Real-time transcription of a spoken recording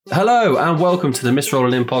Hello and welcome to the Miss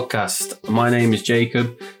Rolling In podcast. My name is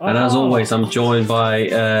Jacob, and as always, I'm joined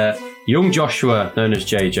by young Joshua, known as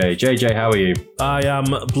JJ. JJ, how are you? I am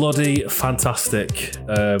bloody fantastic.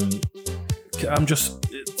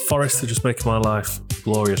 Forest are just making my life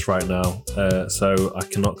glorious right now, so I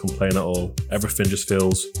cannot complain at all. Everything just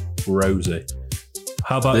feels rosy.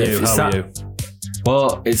 How about you? How are you?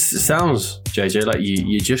 Well, it sounds, JJ, like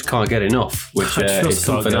you just can't get enough, which is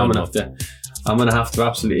something I'm going to have to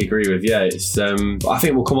absolutely agree with. Yeah, it's. I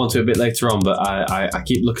think we'll come on to it a bit later on, but I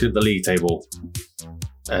keep looking at the league table,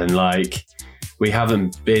 and like we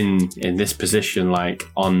haven't been in this position like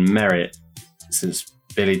on merit since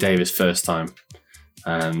Billy Davies' first time,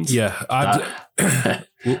 and yeah, that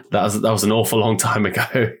was an awful long time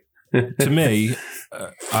ago. To me,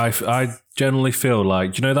 I generally feel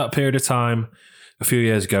like, do you know that period of time a few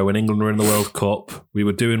years ago when England were in the World Cup, we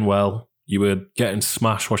were doing well. You were getting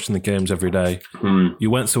smashed watching the games every day. You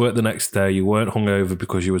went to work the next day. You weren't hungover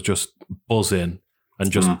because you were just buzzing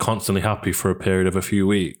and just constantly happy for a period of a few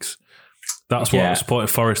weeks. That's what supporting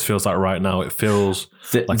Forest feels like right now. It feels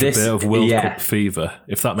like a bit of World Cup fever,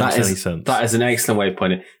 if that makes any sense. That is an excellent way of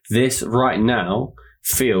putting it. This right now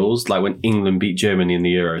feels like when England beat Germany in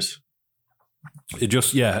the Euros. It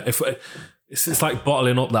just, it's like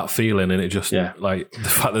bottling up that feeling, and it just, like, the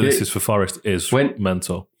fact that this is for Forest is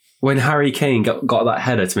mental. When Harry Kane got that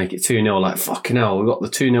header to make it 2-0, like, fucking hell, we got the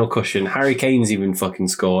 2-0 cushion. Harry Kane's even fucking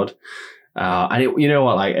scored. And it, you know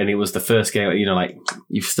what, like, and it was the first game, you know, like,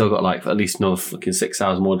 you've still got, like, at least another fucking 6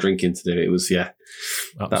 hours more drinking to do. It was,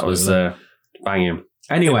 Absolutely. That was banging.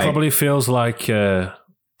 Anyway. It probably feels like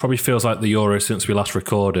the Euro since we last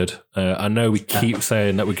recorded. I know we keep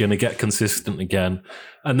saying that we're going to get consistent again,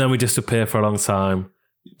 and then we disappear for a long time,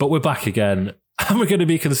 but we're back again. And we're going to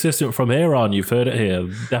be consistent from here on. You've heard it here.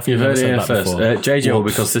 Definitely. You've heard it here first. JJ will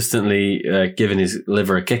be consistently giving his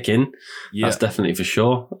liver a kick in. Yeah. That's definitely for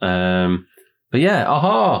sure. But yeah,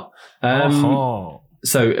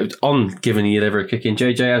 So on giving your liver a kick in,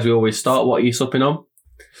 JJ, as we always start, what are you supping on?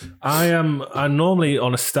 I'm normally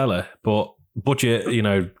on a Stella, but budget,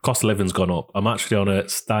 cost of living's gone up. I'm actually on a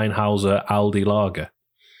Steinhauser Aldi Lager.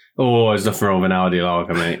 Oh, there's nothing wrong with an Aldi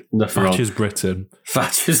Lager, mate. Nothing wrong. Thatcher's Britain.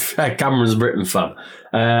 Cameron's Britain fan.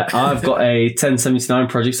 I've got a 1079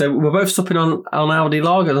 project, so we're both supping on Aldi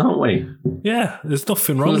Lager, aren't we? Yeah, there's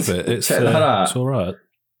nothing wrong with it. It's all right.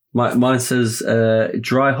 Mine says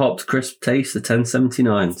dry hopped crisp taste, the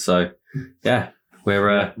 1079. So yeah,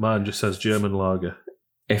 we're mine just says German Lager.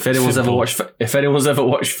 If anyone's ever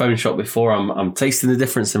watched Phone Shop before, I'm tasting the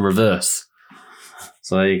difference in reverse.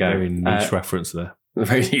 So there you go. Very niche reference there.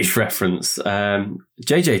 Very niche reference.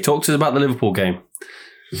 JJ, talk to us about the Liverpool game.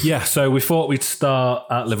 Yeah, so we thought we'd start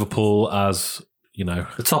at Liverpool as,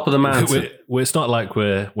 the top of the mountain. It's not like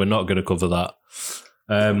we're not going to cover that.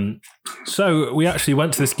 So we actually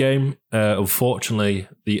went to this game. Unfortunately,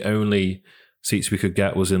 the only seats we could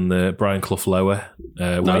get was in the Brian Clough Lower,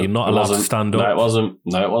 where you're not allowed to stand up. No, it wasn't.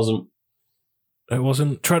 It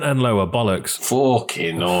wasn't. Trent End Lower, bollocks.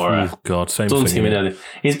 Fucking Nora. Oh, God, same doesn't thing. Even know.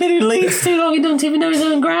 He's been in Leeds too long, he doesn't even know his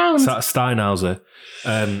own ground. That's Steinhauser.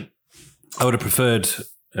 I would have preferred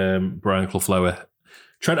Brian Clough Lower.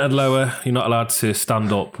 Trent End Lower, you're not allowed to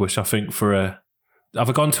stand up, which I think have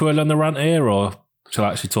I gone too early on the rant here, or shall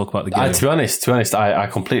I actually talk about the game? To be honest, I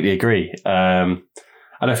completely agree. I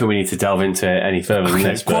don't think we need to delve into it any further than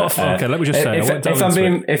this. But, let me just say,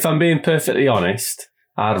 if I'm being perfectly honest,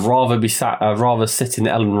 I'd rather sit in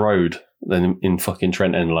Ellen Road than in fucking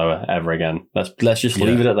Trent End Lower ever again. Let's just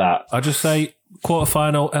leave it at that. I just say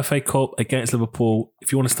quarterfinal FA Cup against Liverpool.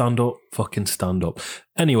 If you want to stand up, fucking stand up.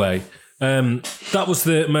 Anyway, that was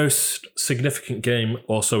the most significant game.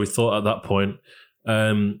 Also, we thought at that point.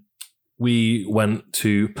 We went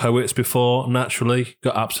to Poets before. Naturally,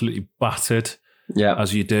 got absolutely battered. Yeah,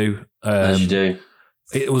 as you do. As you do.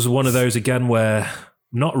 It was one of those again where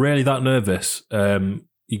not really that nervous.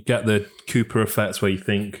 You get the Cooper effect where you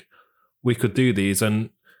think we could do these,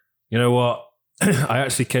 and you know what? I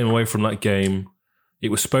actually came away from that game.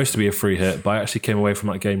 It was supposed to be a free hit, but I actually came away from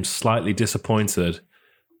that game slightly disappointed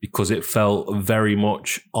because it felt very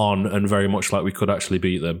much on and very much like we could actually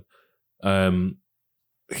beat them.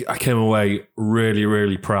 I came away really,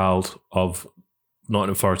 really proud of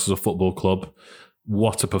Nottingham Forest as a football club.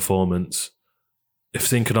 What a performance. If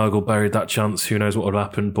Zinkernagel buried that chance, who knows what would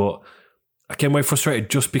happen, but I came away frustrated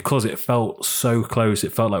just because it felt so close.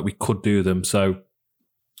 It felt like we could do them. So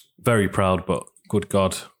very proud, but good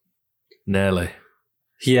God, nearly.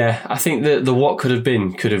 Yeah, I think the what could have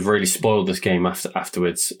been could have really spoiled this game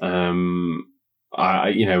afterwards.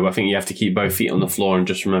 I think you have to keep both feet on the floor and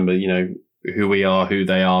just remember, who we are, who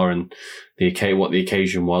they are, and what the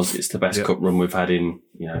occasion was. It's the best cup run we've had in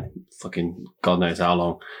fucking God knows how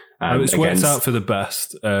long. It's worked out for the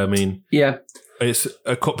best. I mean, it's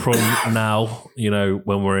a cup run now.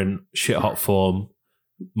 When we're in shit hot form,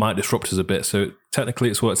 might disrupt us a bit. So technically,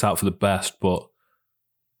 it's worked out for the best. But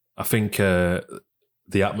I think the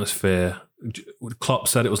atmosphere. Klopp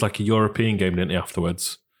said it was like a European game, didn't he?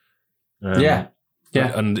 Afterwards, yeah,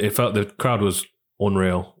 and it felt the crowd was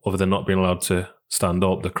unreal. Other than not being allowed to stand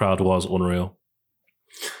up, the crowd was unreal.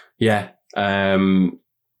 Yeah. I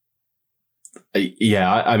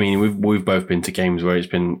mean, we've both been to games where it's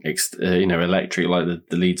been, electric, like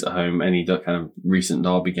the Leeds at home, any kind of recent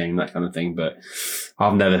derby game, that kind of thing. But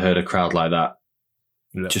I've never heard a crowd like that.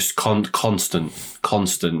 Yeah. Just constant.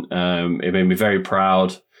 It made me very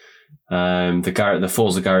proud. The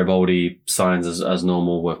Forza Garibaldi signs as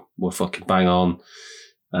normal were fucking bang on.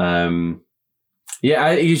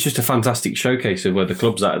 It's just a fantastic showcase of where the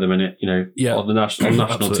club's at the minute. On the national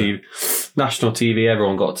TV,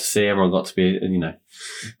 everyone got to see, everyone got to be,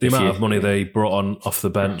 the amount of money they brought on off the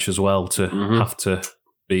bench as well to have to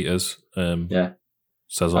beat us.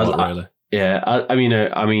 Says a lot, really.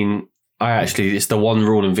 It's the one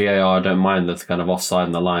rule in VAR I don't mind, the kind of offside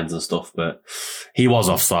and the lines and stuff, but he was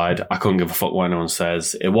offside. I couldn't give a fuck what anyone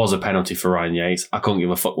says. It was a penalty for Ryan Yates. I couldn't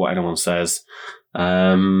give a fuck what anyone says.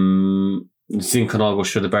 Zinchenko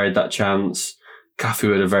should have buried that chance.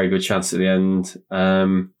 Cafu had a very good chance at the end.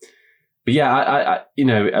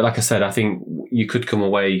 Like I said, I think you could come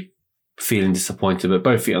away feeling disappointed, but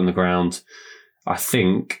both feet on the ground. I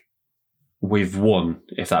think we've won,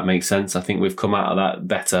 if that makes sense. I think we've come out of that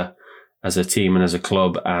better as a team and as a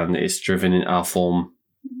club, and it's driven in our form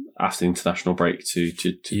after the international break to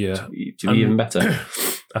be even better.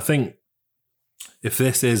 I think if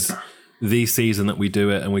this is the season that we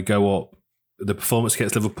do it and we go up, the performance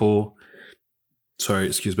against the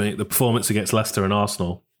performance against Leicester and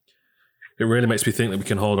Arsenal, it really makes me think that we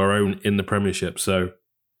can hold our own in the Premiership. So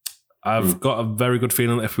I've got a very good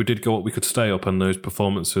feeling that if we did go up, we could stay up, and those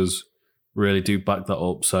performances really do back that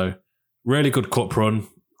up. So really good cup run.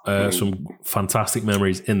 Some fantastic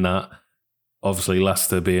memories in that. Obviously,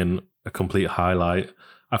 Leicester being a complete highlight.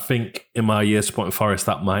 I think in my year supporting Forest,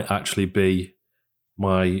 that might actually be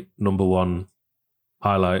my number one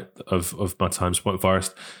highlight of my time supporting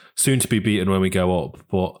Forest. Soon to be beaten when we go up,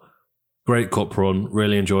 but great cup run,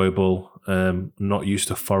 really enjoyable. Not used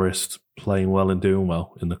to Forest playing well and doing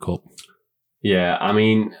well in the cup. Yeah, I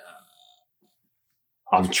mean,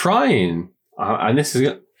 I'm trying, and this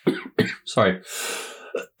is sorry.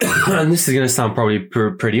 And this is going to sound probably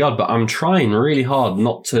pretty odd, but I'm trying really hard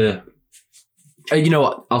not to... You know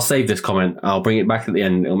what? I'll save this comment. I'll bring it back at the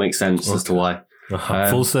end. It'll make sense as to why.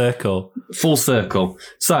 Full circle. Full circle.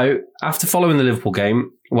 So, after following the Liverpool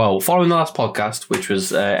game, following the last podcast, which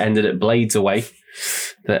was ended at Blades away,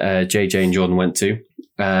 that JJ and Jordan went to,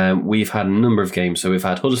 we've had a number of games. So, we've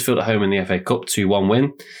had Huddersfield at home in the FA Cup, 2-1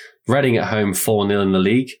 win. Reading at home, 4-0 in the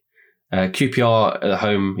league. QPR at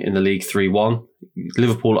home in the league, 3-1.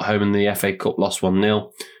 Liverpool at home in the FA Cup, lost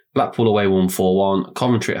 1-0. Blackpool away, won 4-1.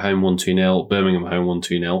 Coventry at home, won 2-0. Birmingham at home, won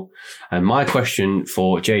 2-0. And my question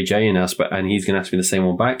for JJ, and he's going to ask me the same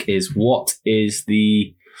one back, is what is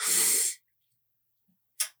the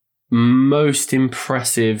most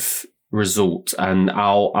impressive result? And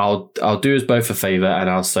I'll do us both a favour, and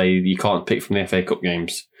I'll say you can't pick from the FA Cup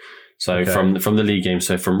games. So from the league games,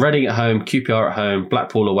 so from Reading at home, QPR at home,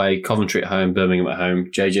 Blackpool away, Coventry at home, Birmingham at home.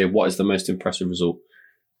 JJ, what is the most impressive result?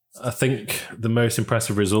 I think the most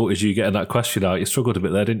impressive result is you getting that question out. You struggled a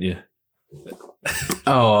bit there, didn't you?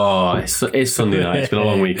 It's Sunday night. It's been a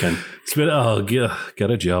long weekend. Get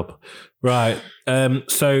a job. Right.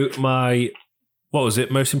 So my, what was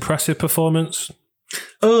it? Most impressive performance?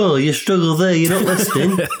 Oh, you struggle there. You're not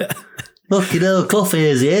listening. Fucking hell,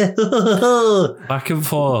 coffees, yeah? Back and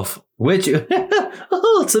forth. Which,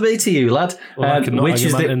 to me, to you, lad.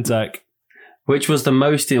 Which was the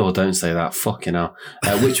most, don't say that, fucking hell.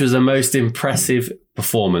 Which was the most impressive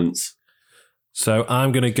performance? So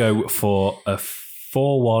I'm going to go for a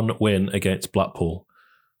 4-1 win against Blackpool.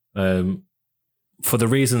 For the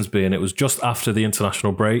reasons being, it was just after the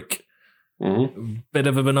international break. Mm-hmm. Bit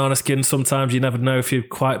of a banana skin sometimes. You never know if you're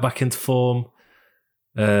quite back into form.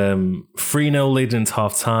 3-0 leading into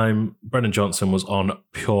half time. Brennan Johnson was on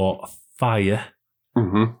pure fire.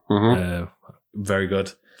 Very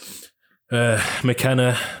good.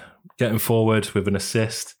 McKenna getting forward with an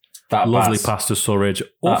assist. That lovely pass to Surridge.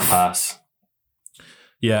 That pass.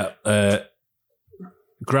 Yeah.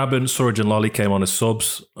 Graben, Surridge and Lolly came on as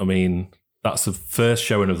subs. I mean, that's the first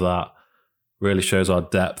showing of that. Really shows our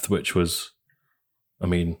depth, which was I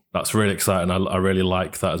mean, that's really exciting. I really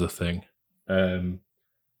like that as a thing. And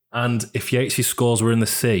if Yates's scores were in the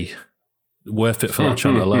sea, worth it for that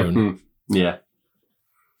chant alone. Yeah,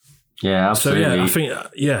 absolutely. So yeah, I think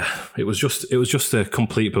it was just a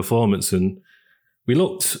complete performance, and we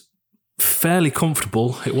looked fairly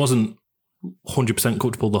comfortable. It wasn't 100%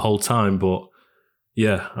 comfortable the whole time, but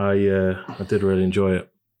yeah, I did really enjoy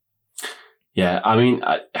it. Yeah, I mean,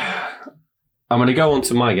 I'm going to go on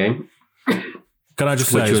to my game. Can I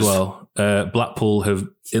just say as well, Blackpool have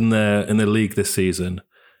in the league this season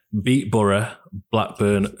beat Borough,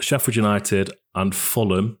 Blackburn, Sheffield United, and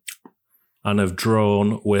Fulham, and have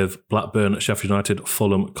drawn with Blackburn, Sheffield United,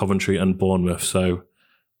 Fulham, Coventry, and Bournemouth. So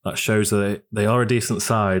that shows that they are a decent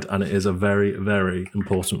side, and it is a very, very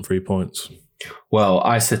important 3 points. Well,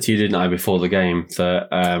 I said to you, didn't I, before the game, that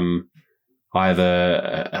I have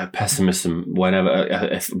a pessimism whenever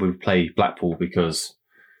we play Blackpool because,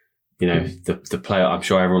 you know, the play. I'm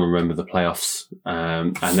sure everyone will remember the playoffs.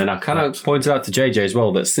 And then I kind of pointed out to JJ as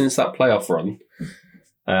well that since that playoff run,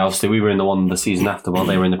 obviously we were in the one the season after while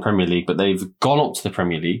they were in the Premier League, but they've gone up to the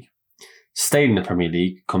Premier League, stayed in the Premier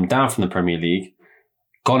League, come down from the Premier League,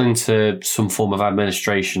 gone into some form of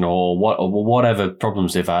administration or whatever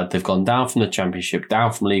problems they've had. They've gone down from the Championship,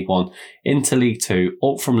 down from League One, into League Two,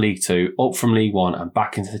 up from League Two, up from League One, and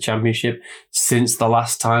back into the Championship since the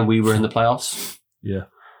last time we were in the playoffs. Yeah.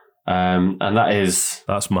 And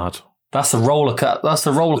that's mad. That's a roller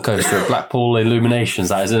coaster at Blackpool Illuminations,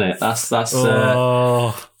 that isn't it?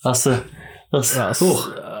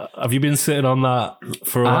 Have you been sitting on that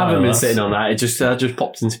for a while? I haven't been sitting on that. It just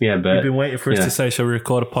popped into my head. But you've been waiting for us to say, shall we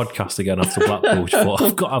record a podcast again after Blackpool? Which I thought,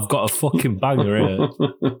 I've got a fucking banger here.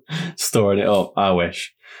 Storing it up, I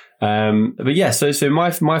wish. But yeah, so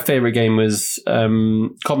my favourite game was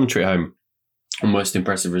Coventry at home. Most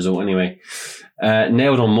impressive result anyway.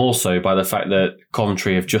 Nailed on more so by the fact that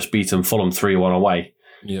Coventry have just beaten Fulham 3-1 away.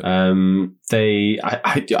 Yep. I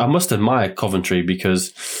must admire Coventry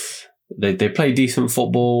because they play decent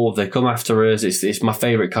football. They come after us. It's my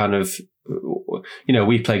favourite kind of, you know,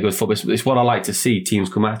 we play good football. It's what I like to see, teams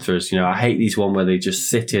come after us. You know, I hate these one where they just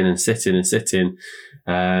sit in.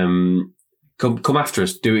 Come after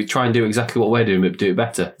us. Try and do exactly what we're doing, but do it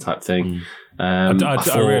better type thing. I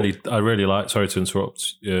really like. Sorry to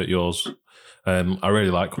interrupt yours. I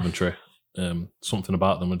really like Coventry. Something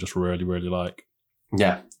about them I just really, really like.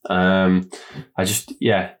 Yeah. I just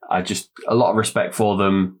a lot of respect for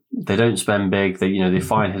them. They don't spend big. They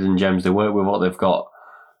find hidden gems. They work with what they've got.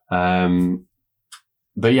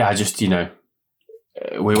 But yeah,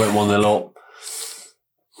 we went 1-0 up.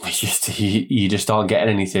 You just aren't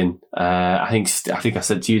getting anything. I think I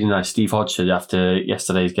said to you, didn't I? Steve Hodge said after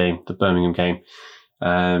yesterday's game, the Birmingham game,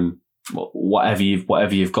 whatever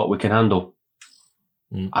you've got, we can handle.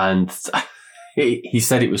 And he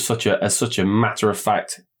said it was such a matter of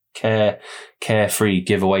fact, carefree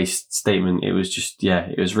giveaway statement. It was just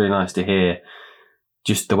it was really nice to hear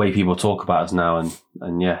just the way people talk about us now. And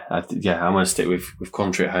I'm going to stick with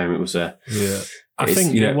Coventry at home. It was I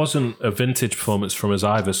think it wasn't a vintage performance from us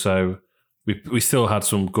either. So we still had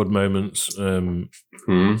some good moments.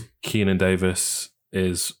 Keenan Davis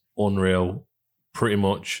is unreal. Pretty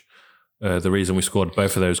much the reason we scored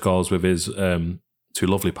both of those goals with his two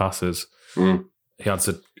lovely passes.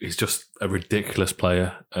 He's just a ridiculous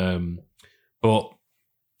player. But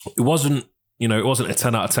it wasn't a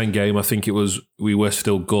 10 out of 10 game. I think we were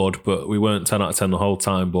still good, but we weren't 10 out of 10 the whole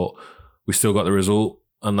time, but we still got the result.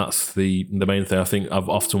 And that's the main thing. I think I've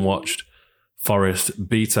often watched Forest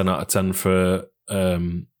be 10 out of 10 for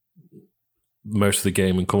most of the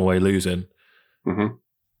game and come away losing. Mm-hmm.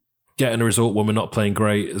 Getting a result when we're not playing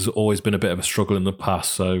great has always been a bit of a struggle in the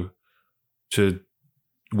past. So to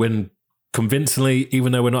win convincingly,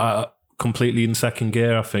 even though we're not completely in second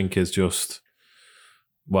gear, I think is just,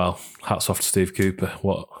 well, hats off to Steve Cooper.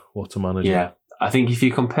 What a manager. Yeah. I think if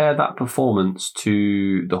you compare that performance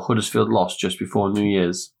to the Huddersfield loss just before New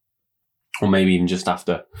Year's, or maybe even just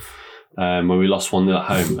after, when we lost 1-0 at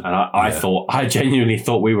home, and I genuinely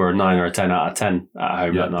thought we were a 9 or a 10 out of 10 at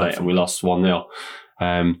home that night, definitely. And we lost 1-0.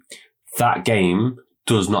 That game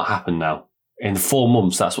does not happen now. In 4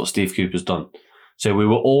 months, that's what Steve Cooper's done. So we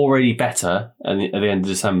were already better at the end of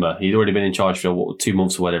December. He'd already been in charge for 2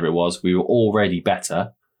 months or whatever it was. We were already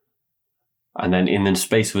better. And then in the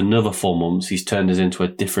space of another 4 months, he's turned us into a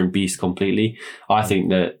different beast completely. I think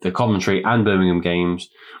that the Coventry and Birmingham games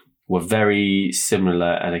were very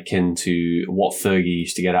similar and akin to what Fergie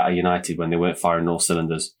used to get out of United when they weren't firing all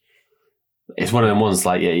cylinders. It's one of them ones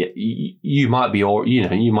like, you might be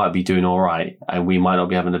you might be doing all right, and we might not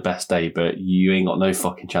be having the best day, but you ain't got no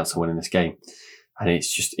fucking chance of winning this game. and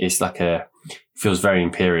it's like it feels very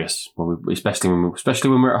imperious, especially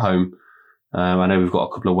when we're at home. I know we've got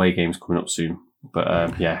a couple of away games coming up soon,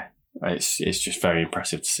 but it's just very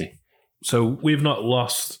impressive to see. So we've not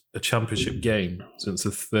lost a championship game since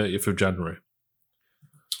the 30th of January.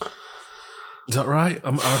 Is that right?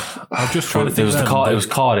 I'm just trying to think. It was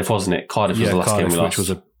Cardiff, wasn't it? Cardiff was the last game we lost, which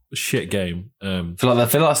was a shit game. I feel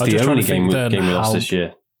like that's the only game we lost this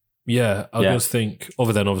year. Yeah, I just think,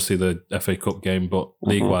 other than obviously the FA Cup game, but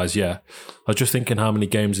league-wise, I was just thinking how many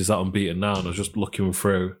games is that unbeaten now, and I was just looking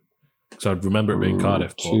through, because I remember it being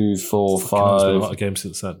Cardiff. 2, 4, 5. There's been a lot of games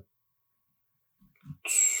since then.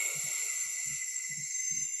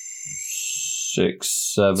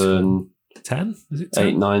 6, 7, 10? Is it 10?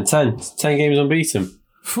 8, 9, 10. 10 games unbeaten.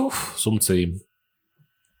 Some team.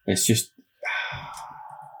 It's just...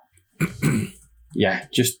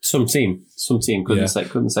 just some team. Couldn't say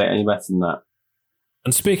it any better than that.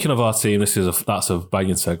 And speaking of our team, that's a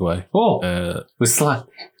banging segue. Oh, we're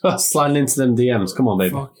sliding into them DMs. Come on,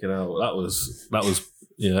 baby. Fucking hell, that was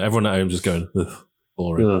everyone at home just going,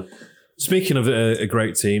 boring. Yeah. Speaking of a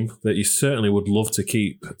great team that you certainly would love to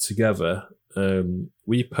keep together,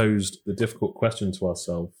 we posed the difficult question to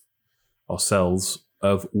ourselves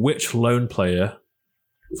of which lone player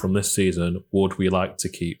from this season would we like to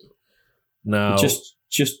keep? Now, just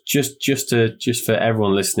for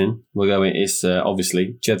everyone listening, we're going. It's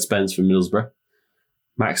obviously Jed Spence from Middlesbrough,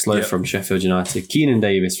 Max Lowe from Sheffield United, Keenan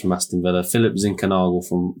Davis from Aston Villa, Philip Zinkernagel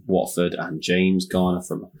from Watford, and James Garner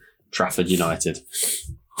from Trafford United.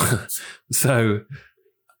 So,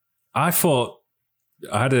 I thought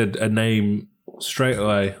I had a name straight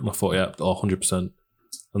away, and I thought, 100%.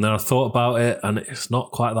 And then I thought about it, and it's not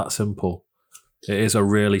quite that simple. It is a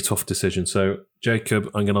really tough decision. So, Jacob,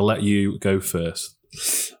 I'm going to let you go first.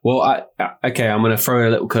 Well, I'm going to throw a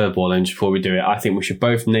little curveball in just before we do it. I think we should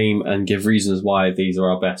both name and give reasons why these are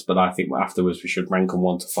our best, but I think afterwards we should rank them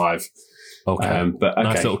 1 to 5. Okay.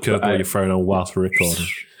 Nice little curveball you're throwing on whilst we're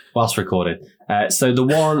recording. So the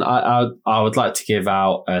one I would like to give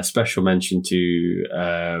out a special mention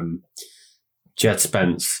to Jed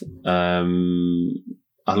Spence. I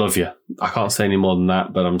love you. I can't say any more than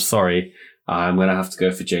that, but I'm sorry. I'm going to have to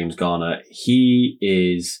go for James Garner. He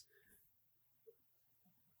is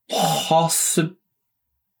I'm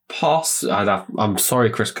sorry,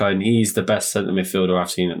 Chris Cohen. He's the best centre midfielder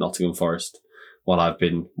I've seen at Nottingham Forest while I've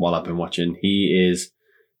been watching. He is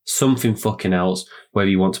something fucking else. Whether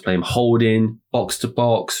you want to play him holding, box to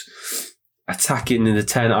box, attacking in the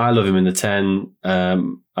 10. I love him in the 10. I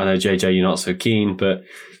know JJ, you're not so keen, but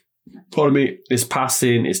pardon me, his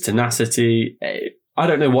passing, his tenacity. I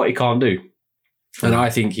don't know what he can't do. And I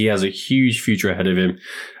think he has a huge future ahead of him.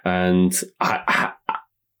 And I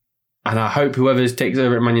hope whoever takes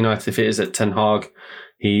over at Man United, if it is at Ten Hag,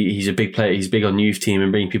 he's a big player. He's big on youth team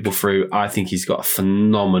and bringing people through. I think he's got a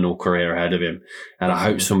phenomenal career ahead of him. And I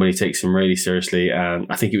hope somebody takes him really seriously. And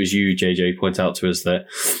I think it was you, JJ, pointed out to us that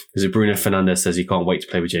Bruno Fernandes says he can't wait to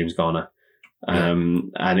play with James Garner.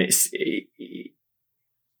 And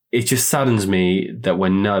it just saddens me that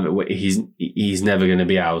he's never going to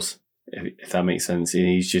be ours. If that makes sense.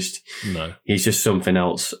 He's just something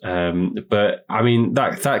else. But I mean,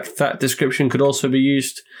 that description could also be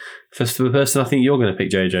used for the person I think you're going to pick,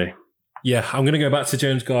 JJ. Yeah, I'm going to go back to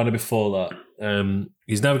James Garner before that.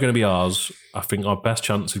 He's never going to be ours. I think our best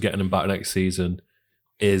chance of getting him back next season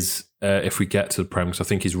is if we get to the Prem, because I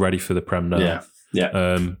think he's ready for the Prem now.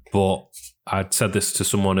 Yeah. But I'd said this to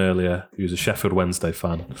someone earlier who's a Sheffield Wednesday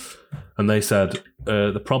fan, and they said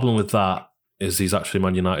the problem with that is he's actually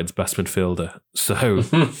Man United's best midfielder. So,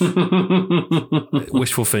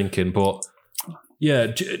 wishful thinking. But, yeah,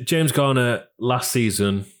 James Garner last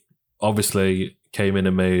season obviously came in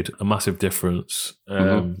and made a massive difference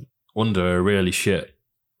under a really shit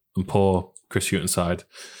and poor Chris Hughton side.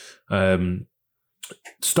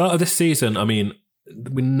 Start of this season, I mean,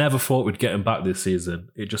 we never thought we'd get him back this season.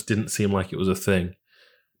 It just didn't seem like it was a thing.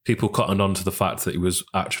 People cottoned on to the fact that he was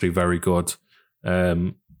actually very good.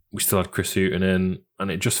 We still had Chris Hughton in,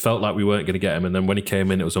 and it just felt like we weren't going to get him. And then when he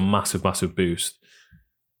came in, it was a massive, massive boost.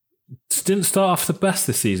 Didn't start off the best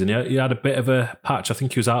this season. He had a bit of a patch. I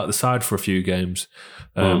think he was out at the side for a few games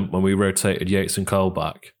when we rotated Yates and Cole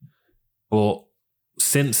back. But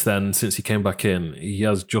since then, since he came back in, he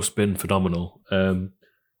has just been phenomenal.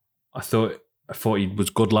 I thought he was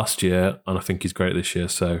good last year, and I think he's great this year.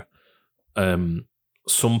 So,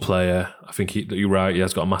 some player, I think you're right. He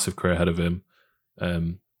has got a massive career ahead of him.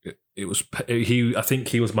 I think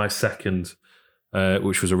he was my second,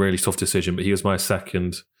 which was a really tough decision, but he was my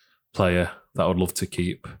second player that I would love to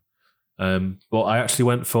keep. But I actually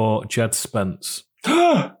went for Jed Spence.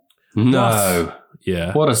 No.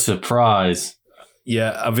 Yeah. What a surprise.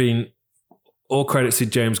 Yeah, I mean, all credit to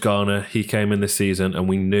James Garner. He came in this season and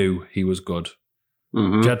we knew he was good.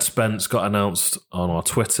 Mm-hmm. Jed Spence got announced on our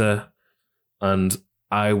Twitter and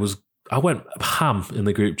I went ham in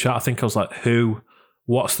the group chat. I think I was like, who?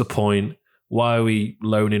 What's the point? Why are we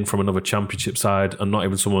loaning from another championship side and not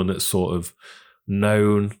even someone that's sort of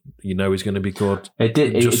known, he's going to be good?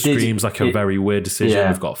 It seems like a very weird decision.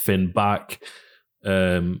 Yeah. We've got Finn back.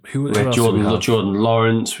 Who else Jordan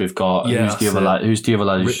Lawrence. We've got who's the other lad who's not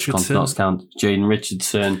Jaden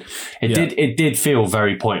Richardson. It did feel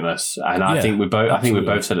very pointless, and I think we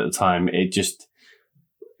both said at the time it just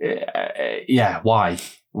why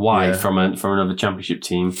from another championship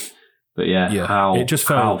team. But how it just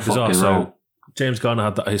felt bizarre. So James Garner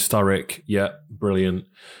had that historic, brilliant.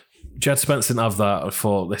 Jed Spence didn't have that. I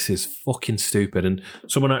thought, this is fucking stupid. And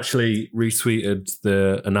someone actually retweeted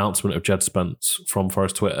the announcement of Jed Spence from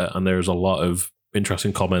Forest Twitter, and there's a lot of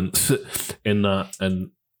interesting comments in that.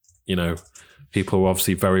 And, people were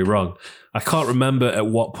obviously very wrong. I can't remember at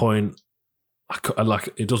what point, I can't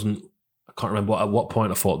remember at what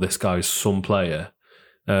point I thought this guy is some player.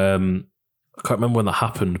 I can't remember when that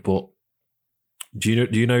happened, but do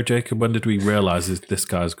you know, Jacob, when did we realise this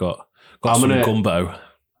guy's got some gumbo?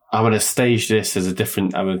 I'm going to stage this as a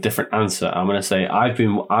different answer. I'm going to say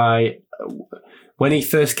when he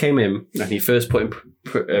first came in and he first put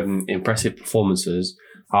in impressive performances,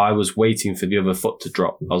 I was waiting for the other foot to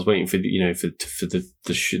drop. I was waiting for the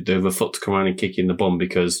other foot to come around and kick in the bum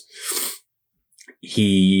because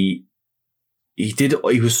he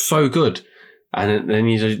was so good, and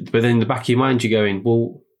then but then in the back of your mind you're going,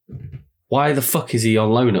 well, why the fuck is he on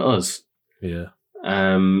loan at us? Yeah.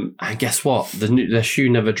 And guess what? The shoe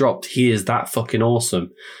never dropped. He is that fucking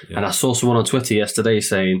awesome. Yeah. And I saw someone on Twitter yesterday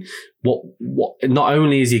saying, "What? Not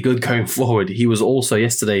only is he good going forward, he was also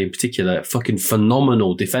yesterday in particular fucking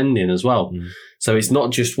phenomenal defending as well." Mm. So it's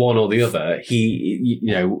not just one or the other.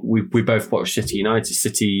 We both watched City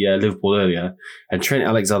Liverpool earlier, and Trent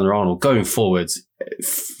Alexander-Arnold going forwards,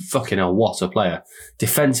 fucking hell, what a player!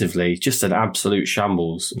 Defensively, just an absolute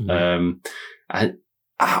shambles. Mm. And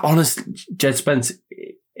honestly, Jed Spence,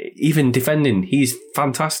 even defending, he's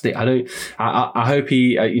fantastic. I hope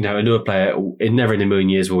he, another player. Never in a million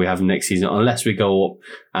years will we have him next season, unless we go up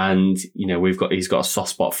and he's got a soft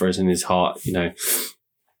spot for us in his heart.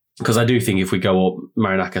 Because I do think if we go up,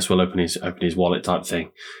 Marinakis will open his wallet type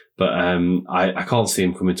thing. But I can't see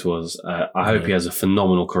him coming to us. I hope he has a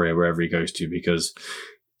phenomenal career wherever he goes to, because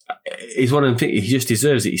he's one of them things. He just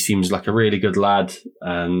deserves it. He seems like a really good lad,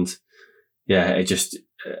 and it just.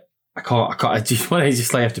 I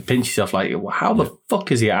just have to pinch yourself like, how the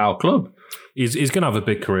fuck is he at our club? He's going to have a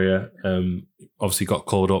big career. Obviously got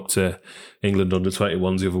called up to England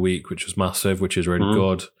under-21s the other week, which was massive, which is really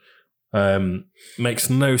good. Makes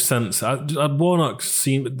no sense. Warnock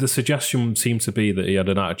the suggestion seemed to be that he had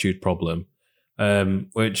an attitude problem,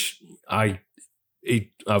 which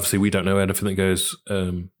obviously we don't know anything that goes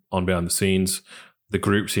on behind the scenes. The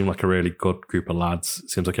group seemed like a really good group of lads.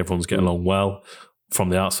 It seems like everyone's getting along well. From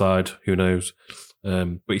the outside, who knows?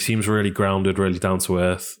 But he seems really grounded, really down to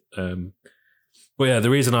earth. But the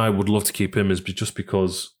reason I would love to keep him is just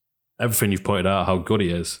because everything you've pointed out, how good he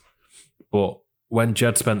is. But when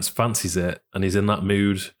Jed Spence fancies it and he's in that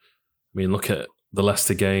mood, I mean, look at the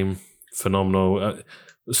Leicester game, phenomenal.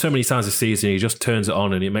 So many times this season, he just turns it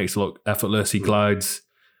on and it makes it look effortless. He glides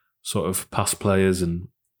sort of past players, and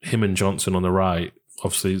him and Johnson on the right.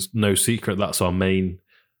 Obviously, it's no secret that's our main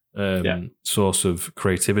source of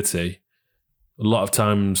creativity. A lot of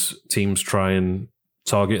times teams try and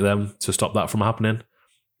target them to stop that from happening,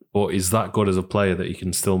 but he's that good as a player that he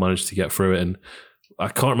can still manage to get through it. And I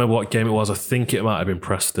can't remember what game it was. I think it might have been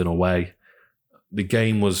Preston away. The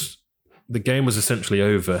game was essentially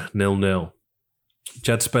over, 0-0.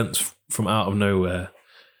 Jed Spence from out of nowhere,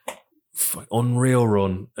 unreal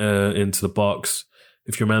run into the box.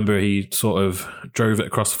 If you remember, he sort of drove it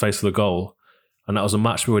across the face of the goal. And that was a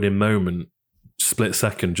match-winning moment, split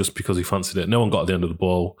second, just because he fancied it. No one got at the end of the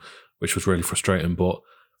ball, which was really frustrating, but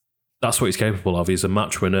that's what he's capable of. He's a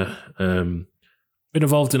match winner. Been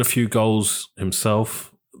involved in a few goals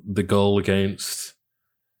himself. The goal against,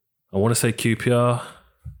 I want to say QPR.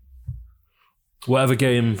 Whatever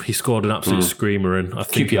game he scored an absolute screamer in. I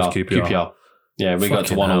think it was QPR. Yeah, we got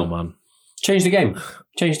to 1-0, man. Change the game.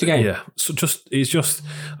 Yeah. So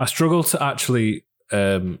I struggle to actually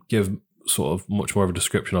give sort of much more of a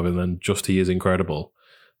description of him than just he is incredible.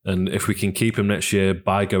 And if we can keep him next year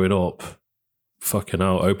by going up, fucking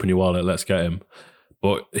hell, open your wallet, let's get him.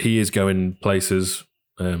 But he is going places,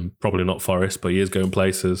 probably not Forest, but he is going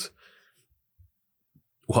places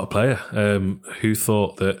What a player. Who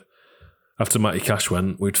thought that after Matty Cash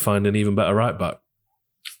went, we'd find an even better right back?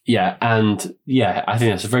 Yeah, and yeah, I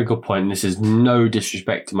think that's a very good point. And this is no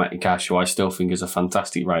disrespect to Matty Cash, who I still think is a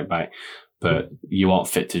fantastic right back, but you aren't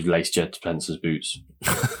fit to lace Jed Spencer's boots.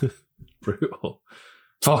 Brutal.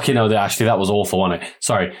 Fucking hell, actually, that was awful, wasn't it?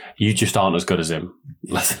 Sorry, you just aren't as good as him.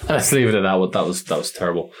 Let's leave it at that. That was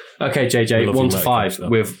terrible. Okay, JJ, 1 to 5,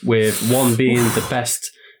 with 1 being the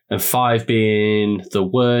best and 5 being the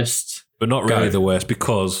worst. But not really the worst,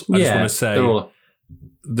 because I just want to say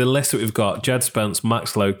the list that we've got: Jed Spence,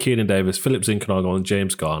 Max Lowe, Keenan Davis, Philip Zinkernagel, and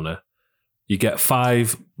James Garner. You get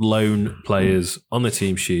 5 lone players on the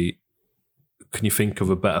team sheet. Can you think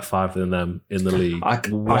of a better 5 than them in the league? I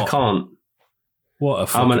can't. What a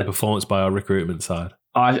fucking performance by our recruitment side.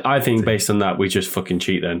 I think based on that, we just fucking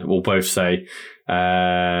cheat then. We'll both say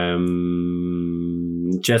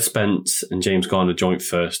Jed Spence and James Garner joint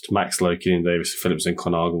first, Max Lowe, Keenan Davis, Philip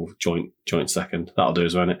Zinkernagel joint second. That'll do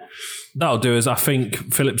us, won't it? That'll do us. I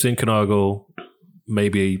think Philip Zinkernagel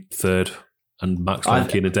maybe third, and Max Lowe and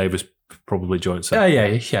Keenan Davis probably joint second.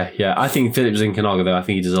 Yeah. I think Philip Zinkernagel, though, I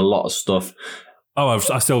think he does a lot of stuff. Oh,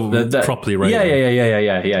 I still properly rate him.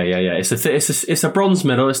 Yeah. It's a bronze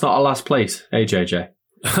medal. It's not a last place. Hey, JJ.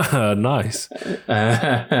 Nice.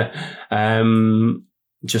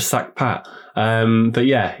 Just sack Pat. But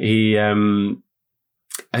yeah, he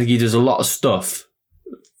does a lot of stuff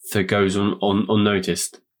that goes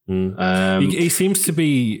unnoticed. He seems to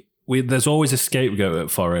be. There's always a scapegoat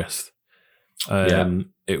at Forest.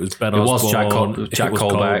 It was Ben Osborne. It was Jack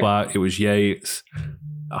Colback. It was Yates.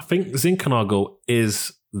 I think Zinkernagel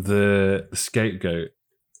is the scapegoat,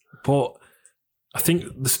 but I think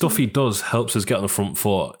the stuff he does helps us get on the front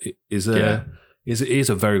foot. He's a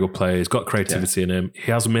very good player. He's got creativity in him.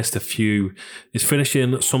 He has missed a few. His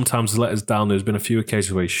finishing sometimes has let us down. There's been a few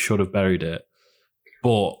occasions where he should have buried it,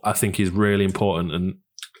 but I think he's really important. And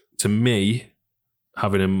to me,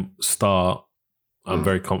 having him start, I'm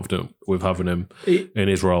very confident with having him in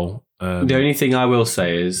his role. The only thing I will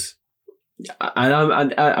say is, and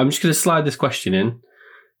I'm just going to slide this question in.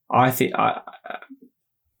 I think I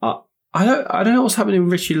don't know what's happening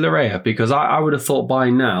with Richie Larea, because I would have thought by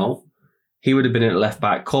now he would have been at left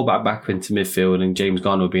back, Colback back into midfield, and James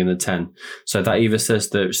Garner would be in the 10. So that either says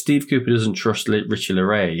that Steve Cooper doesn't trust Richie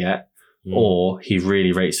Larea yet, or he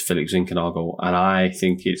really rates Philip Zinkernagel, and I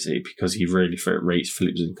think it's because he really rates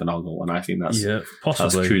Philip Zinkernagel, and I think that's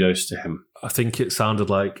kudos to him. I think it sounded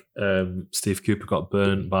like Steve Cooper got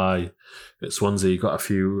burnt by at Swansea. Got a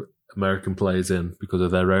few American players in because of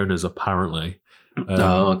their owners, apparently.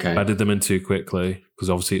 Added them in too quickly because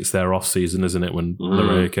obviously it's their off season, isn't it? When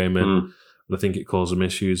Larea came in, and I think it caused them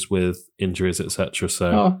issues with injuries, etc.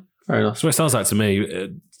 So, fair enough. So it sounds like to me,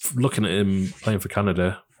 looking at him playing for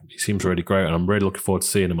Canada, he seems really great, and I'm really looking forward to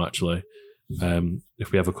seeing him actually.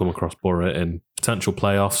 If we ever come across Borough in potential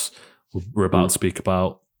playoffs, we're about to speak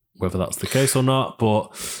about whether that's the case or not,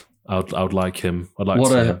 but I would like him. I'd like to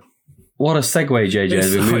see him. What a segue, JJ.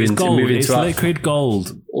 It's liquid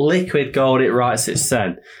gold. Liquid gold, it writes its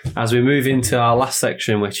sen. As we move into our last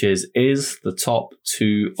section, which is the top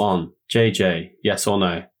 2 on? JJ, yes or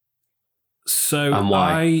no? So and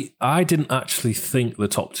why? I didn't actually think the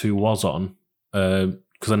top 2 was on,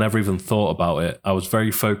 because I never even thought about it. I was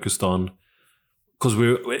very focused on, because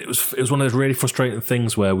it was one of those really frustrating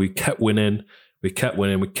things where we kept winning, but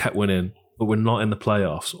we're not in the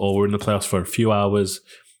playoffs, or we're in the playoffs for a few hours.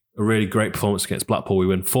 A really great performance against Blackpool. We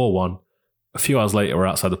win 4-1. A few hours later, we're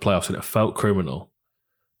outside the playoffs, and it felt criminal.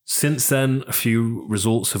 Since then, a few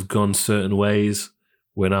results have gone certain ways.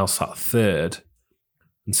 We're now sat third.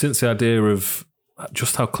 And since the idea of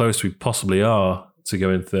just how close we possibly are to go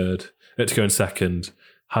in second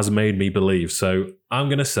has made me believe. So I'm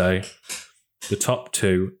going to say the top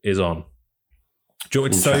 2 is on. Do you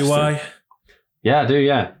want me to tell you why? Yeah, I do,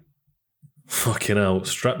 yeah. Fucking hell,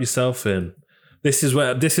 strap yourself in. This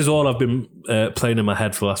is all I've been playing in my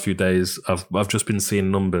head for the last few days. I've just been seeing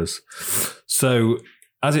numbers. So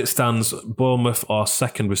as it stands, Bournemouth are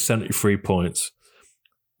second with 73 points.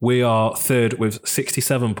 We are third with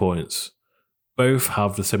 67 points. Both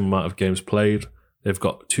have the same amount of games played. They've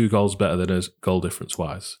got 2 goals better than us, goal difference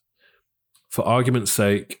wise. For argument's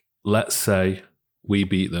sake, let's say we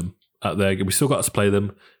beat them at their game. We still got to play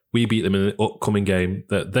them. We beat them in the upcoming game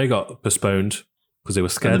that they got postponed because they were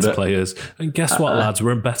scared to play us. And guess what, lads?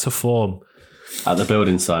 We're in better form. At the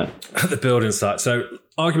building site. At the building site. So,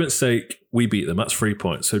 argument's sake, we beat them. That's 3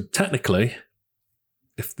 points. So, technically,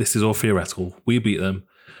 if this is all theoretical, we beat them.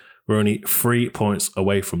 We're only 3 points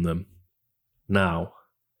away from them. Now,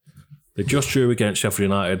 they just drew against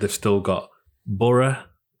Sheffield United. They've still got Borough,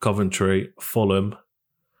 Coventry, Fulham,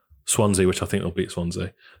 Swansea, which I think they'll beat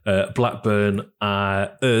Swansea. Blackburn,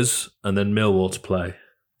 us, and then Millwall to play.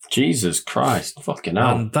 Jesus Christ, fucking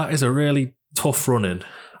hell! And that is a really tough run-in.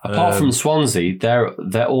 Apart from Swansea,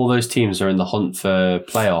 they're all those teams are in the hunt for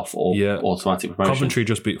playoff or automatic promotion. Coventry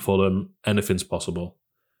just beat Fulham. Anything's possible.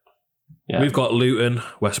 Yeah. We've got Luton,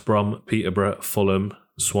 West Brom, Peterborough, Fulham,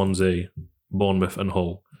 Swansea, Bournemouth, and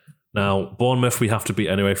Hull. Now, Bournemouth we have to beat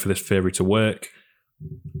anyway for this theory to work.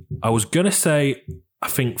 I was going to say I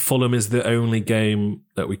think Fulham is the only game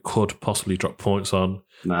that we could possibly drop points on.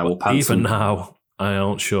 Even now, I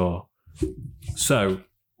aren't sure. So,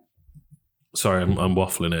 sorry, I'm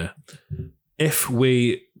waffling here.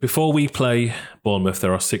 Before we play Bournemouth,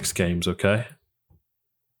 there are 6 games, okay?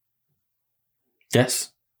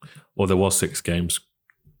 Yes. Or there was 6 games.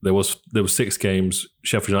 There was 6 games.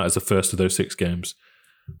 Sheffield United is the first of those 6 games.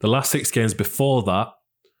 The last 6 games before that,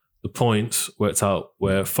 the points worked out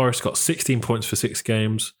where Forest got 16 points for 6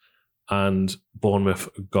 games and Bournemouth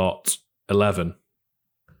got 11.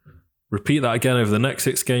 Repeat that again over the next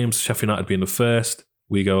 6 games. Sheffield United being the first,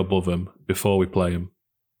 we go above them before we play them.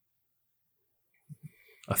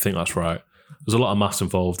 I think that's right. There's a lot of maths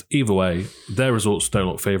involved. Either way, their results don't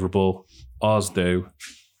look favourable. Ours do.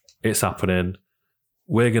 It's happening.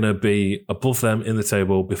 We're going to be above them in the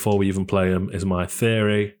table before we even play them, is my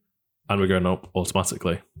theory. And we're going up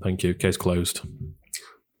automatically. Thank you. Case closed.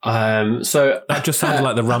 So that just sounded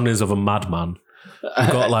like the ramblings of a madman.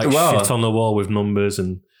 We've got shit on the wall with numbers,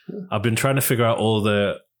 and I've been trying to figure out all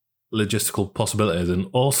the logistical possibilities, and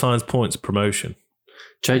all signs points promotion.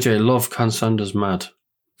 JJ, love Can Sanders mad.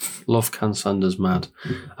 Love Can Sanders mad.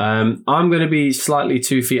 I'm going to be slightly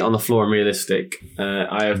 2 feet on the floor and realistic.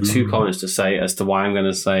 I have 2 comments to say as to why I'm going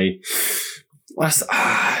to say.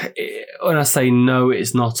 When I say no,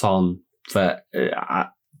 it's not on. But I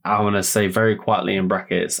want to say very quietly in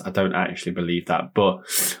brackets, I don't actually believe that. But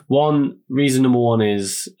reason number one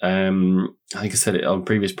is, I think I said it on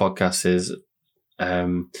previous podcasts, is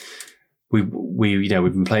we've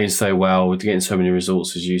been playing so well, we're getting so many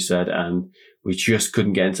results, as you said, and we just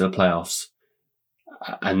couldn't get into the playoffs.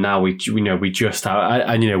 And now we just have,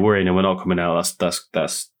 and we're in and we're not coming out.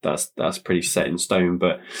 That's pretty set in stone.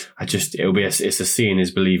 But it's a seeing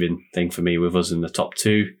is believing thing for me with us in the top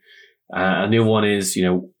 2. And the other one is,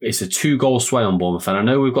 it's a 2-goal sway on Bournemouth, and I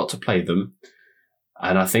know we've got to play them,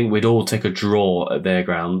 and I think we'd all take a draw at their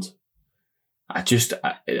ground. I just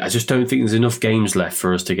don't think there's enough games left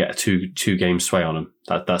for us to get a 2-game sway on them.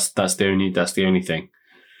 That's the only thing.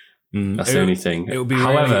 That's the only thing. It would be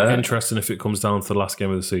really interesting if it comes down to the last game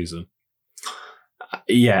of the season.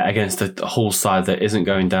 Yeah, against a whole side that isn't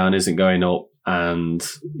going down, isn't going up, and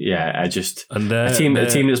a team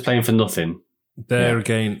that's playing for nothing. They're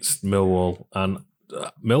against Millwall, and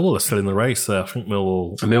Millwall are still in the race there. I think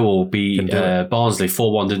Millwall beat Barnsley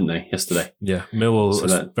 4-1, didn't they, yesterday? Yeah, Millwall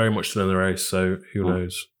is very much still in the race, so who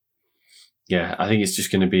knows? Yeah, I think it's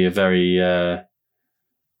just going to be a very...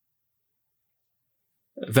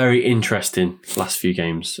 very interesting last few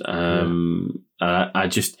games. It's one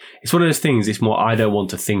of those things, it's more, I don't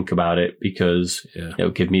want to think about it because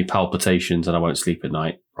it'll give me palpitations and I won't sleep at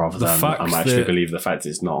night, rather than I'm actually believe the fact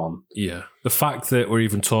it's not on. Yeah. The fact that we're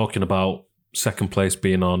even talking about second place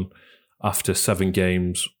being on after 7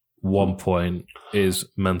 games, 1 point is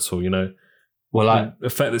mental, Well, the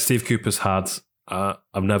effect that Steve Cooper's had,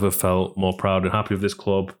 I've never felt more proud and happy with this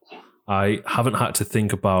club. I haven't had to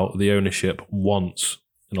think about the ownership once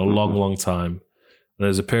in a long, long time. And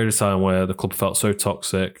there's a period of time where the club felt so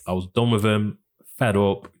toxic. I was done with him, fed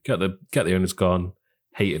up, get the owners gone,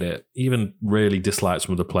 hated it. Even really disliked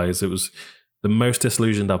some of the players. It was the most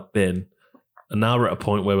disillusioned I've been. And now we're at a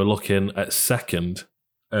point where we're looking at second.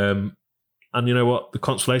 And you know what? The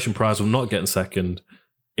consolation prize of not getting second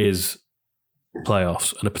is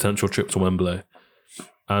playoffs and a potential trip to Wembley.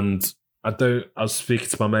 And I was speaking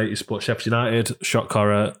to my mate who supports Sheffield United, shock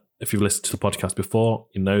horror. If you've listened to the podcast before,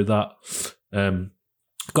 you know that.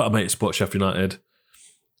 Got a mate who supports Sheffield United.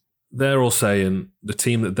 They're all saying the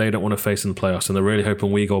team that they don't want to face in the playoffs, and they're really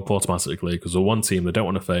hoping we go up automatically, because the one team they don't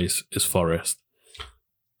want to face is Forest.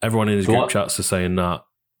 Everyone in his group chats are saying that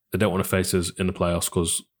they don't want to face us in the playoffs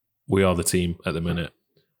because we are the team at the minute.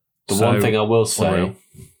 The one thing I will say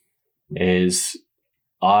is,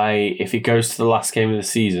 if it goes to the last game of the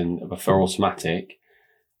season for automatic,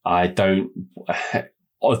 I don't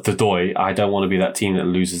want to be that team that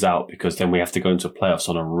loses out, because then we have to go into playoffs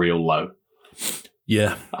on a real low.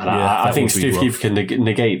 Yeah, and I think Steve Keefe can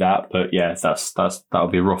negate that, but that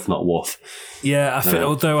would be rough, not woof. Yeah,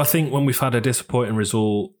 although I think when we've had a disappointing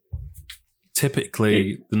result,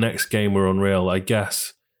 typically the next game we're unreal. I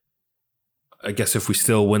guess if we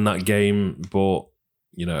still win that game, but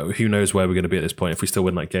you know, who knows where we're going to be at this point. If we still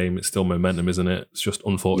win that game, it's still momentum, isn't it? It's just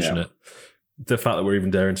unfortunate. Yeah. The fact that we're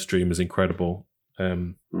even daring to dream is incredible.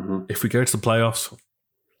 If we go to the playoffs,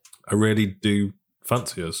 I really do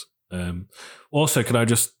fancy us. Also, can I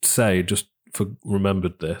just say, just for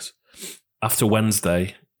remembered this, after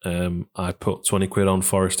Wednesday, I put 20 quid on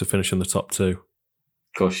Forest to finish in the top 2. Of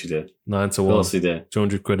course you did. 9-1. Of course you did.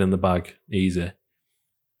 200 quid in the bag. Easy.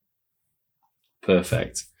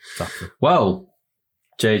 Perfect. Exactly. Well,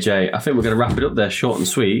 JJ, I think we're going to wrap it up there, short and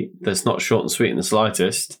sweet. That's not short and sweet in the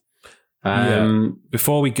slightest.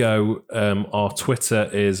 Before we go, our Twitter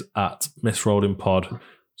is at MissRollingPod.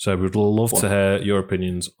 So we'd love to hear your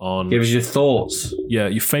opinions on... Give us your thoughts. Yeah,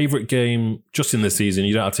 your favourite game just in this season.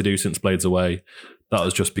 You don't have to do since Blades Away. That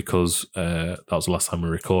was just because that was the last time we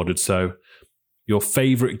recorded. So your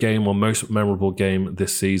favourite game or most memorable game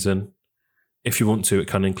this season. If you want to, it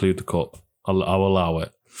can include the cup. I'll allow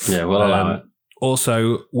it. Yeah, we'll allow it.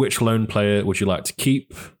 Also, which lone player would you like to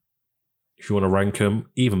keep? If you want to rank them,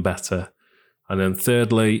 even better. And then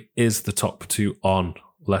thirdly, is the top 2 on?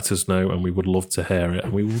 Let us know, and we would love to hear it.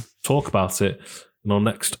 And we will talk about it in our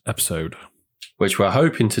next episode. Which we're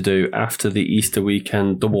hoping to do after the Easter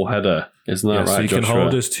weekend doubleheader. Isn't that right, so you Joshua? can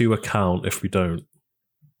hold us to account if we don't.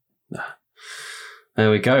 There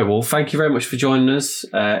we go. Well, thank you very much for joining us.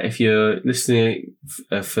 If you're listening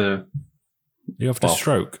for... You have the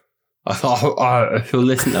stroke. I thought, if you're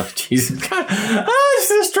listening... Oh, Jesus. It's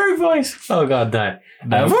the stroke voice. Oh, God, no.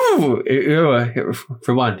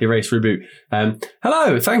 Rewind, erase, reboot.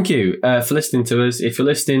 Hello, thank you for listening to us. If you're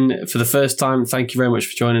listening for the first time, thank you very much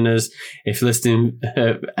for joining us. If you're listening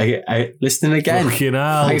listening again,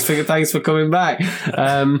 thanks for coming back.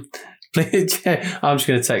 Please, I'm just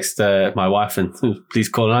going to text my wife and please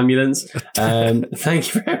call an ambulance.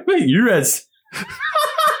 Thank you very much. You Reds.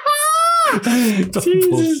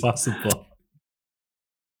 Jesus.